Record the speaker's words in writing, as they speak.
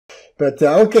But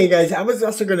okay, guys, I was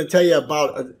also going to tell you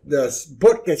about this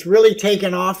book that's really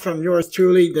taken off from yours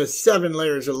truly, The 7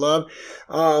 Layers of Love.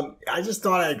 I just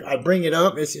thought I'd bring it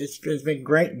up. It's been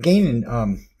great, gaining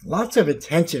lots of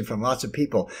attention from lots of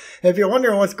people. If you're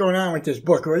wondering what's going on with this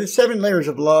book, or The 7 Layers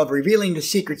of Love, Revealing the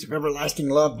Secrets of Everlasting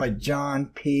Love by Jon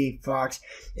P Fox.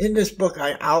 In this book,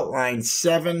 I outline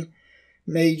 7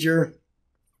 major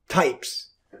types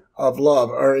of love,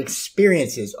 or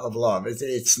experiences of love.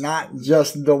 It's not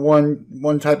just the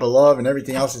one type of love and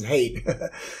everything else is hate.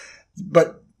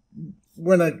 But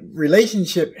when a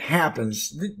relationship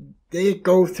happens, they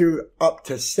go through up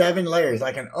to 7 layers,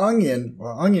 like an onion.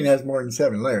 Well, onion has more than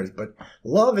 7 layers, but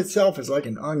love itself is like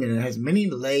an onion. It has many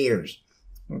layers.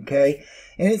 Okay?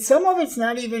 And some of it's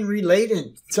not even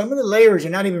related. Some of the layers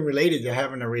are not even related to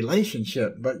having a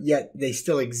relationship, but yet they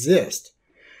still exist.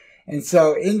 And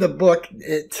so in the book,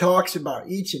 it talks about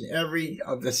each and every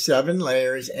of the 7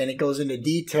 layers, and it goes into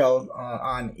detail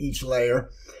on each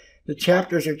layer. The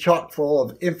chapters are chock full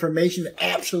of information,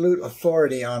 absolute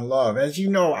authority on love. As you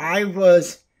know, I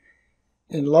was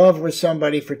in love with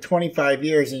somebody for 25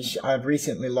 years, and I've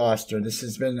recently lost her. This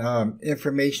has been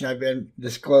information I've been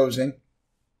disclosing.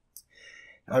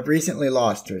 I've recently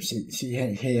lost her. She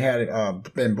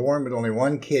had been born with only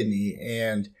 1 kidney,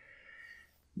 and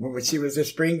she was a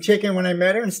spring chicken when I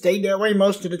met her and stayed that way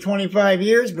most of the 25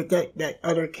 years, but that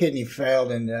other kidney failed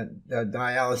and the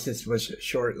dialysis was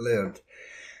short-lived.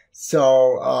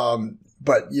 So,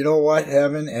 but you know what?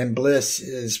 Heaven and bliss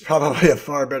is probably a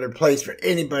far better place for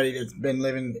anybody that's been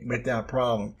living with that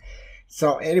problem.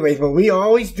 So anyways, but we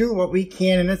always do what we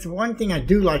can, and that's one thing I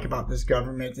do like about this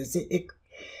government is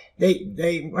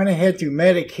they went ahead through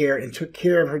Medicare and took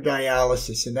care of her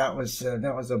dialysis, and that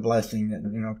was a blessing. That,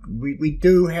 you know, we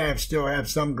do still have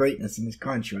some greatness in this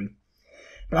country.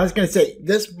 But I was going to say,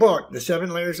 this book, The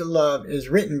 7 Layers of Love, is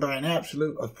written by an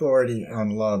absolute authority on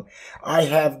love. I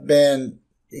have been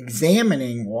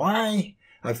examining why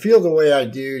I feel the way I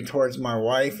do towards my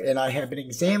wife, and I have been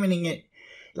examining it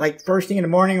like first thing in the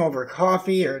morning over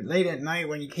coffee, or late at night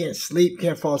when you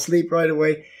can't fall asleep right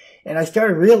away. And I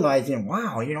started realizing,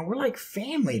 wow, you know, we're like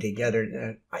family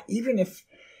together. Even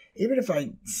if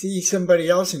I see somebody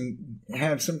else and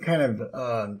have some kind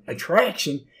of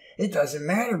attraction, it doesn't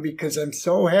matter because I'm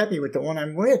so happy with the one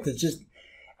I'm with. It's just,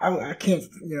 I can't,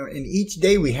 you know, and each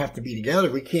day we have to be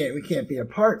together. We can't be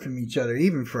apart from each other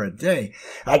even for a day.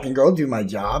 I can go do my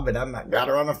job, but I'm not got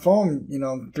her on the phone, you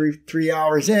know, three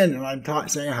hours in, and I'm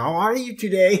saying, how are you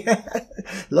today?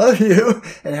 Love you,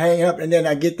 and hang up. And then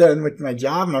I get done with my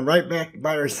job and I'm right back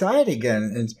by her side again,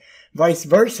 and vice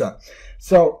versa.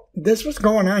 So this was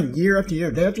going on year after year,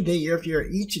 day after day, year after year.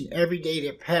 Each and every day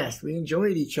that passed, we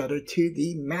enjoyed each other to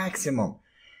the maximum.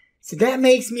 So that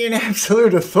makes me an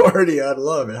absolute authority on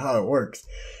love and how it works.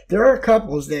 There are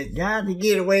couples that got to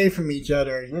get away from each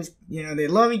other. Just, you know, they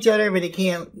love each other, but they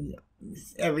can't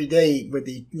every day with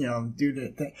the, you know, do the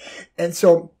thing. And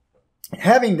so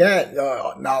having that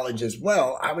knowledge as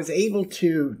well, I was able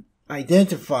to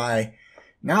identify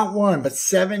not 1, but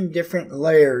 7 different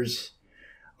layers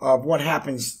of what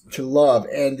happens to love.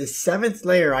 And the 7th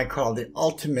layer I call the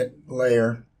ultimate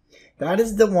layer. That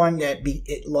is the one that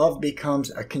love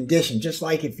becomes a condition. Just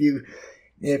like if you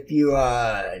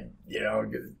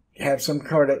know, have some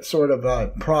sort of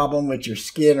a problem with your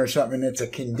skin or something, it's a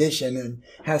condition and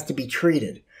has to be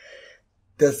treated.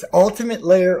 This ultimate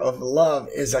layer of love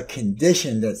is a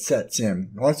condition that sets in.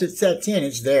 Once it sets in,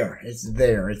 it's there. It's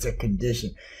there. It's a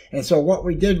condition. And so what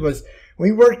we did was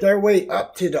we worked our way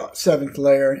up to the 7th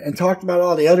layer and talked about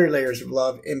all the other layers of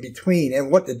love in between and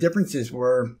what the differences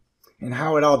were and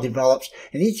how it all develops.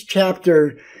 And each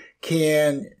chapter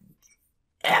can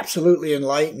absolutely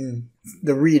enlighten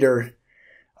the reader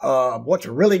of what's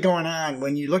really going on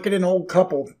when you look at an old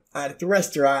couple at the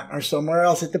restaurant or somewhere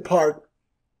else at the park,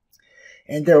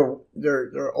 and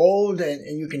they're old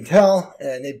and you can tell,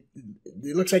 and it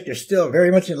looks like they're still very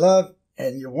much in love,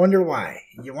 and you wonder why.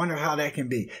 You wonder how that can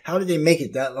be. How did they make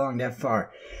it that long, that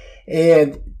far?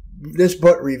 And this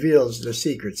book reveals the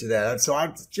secrets of that. So I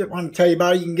just want to tell you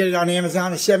about it. You can get it on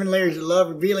Amazon, The 7 Layers of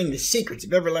Love, Revealing the Secrets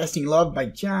of Everlasting Love by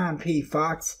Jon P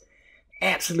Fox.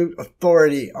 Absolute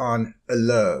authority on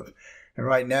love. And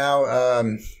right now,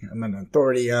 I'm an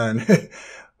authority on,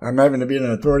 I'm having to be an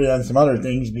authority on some other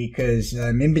things because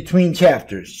I'm in between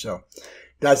chapters. So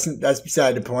that's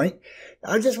beside the point.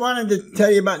 I just wanted to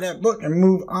tell you about that book and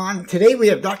move on. Today we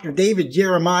have Dr. David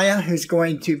Jeremiah, who's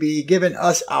going to be giving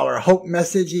us our hope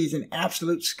message. He's an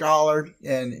absolute scholar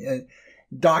and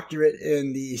doctorate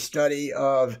in the study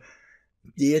of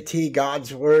deity,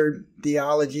 God's word,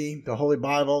 theology, the Holy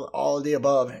Bible, all of the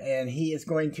above. And he is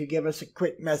going to give us a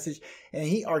quick message. And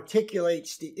he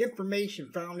articulates the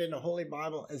information found in the Holy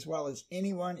Bible as well as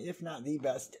anyone, if not the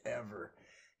best ever.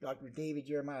 Dr. David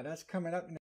Jeremiah, that's coming up.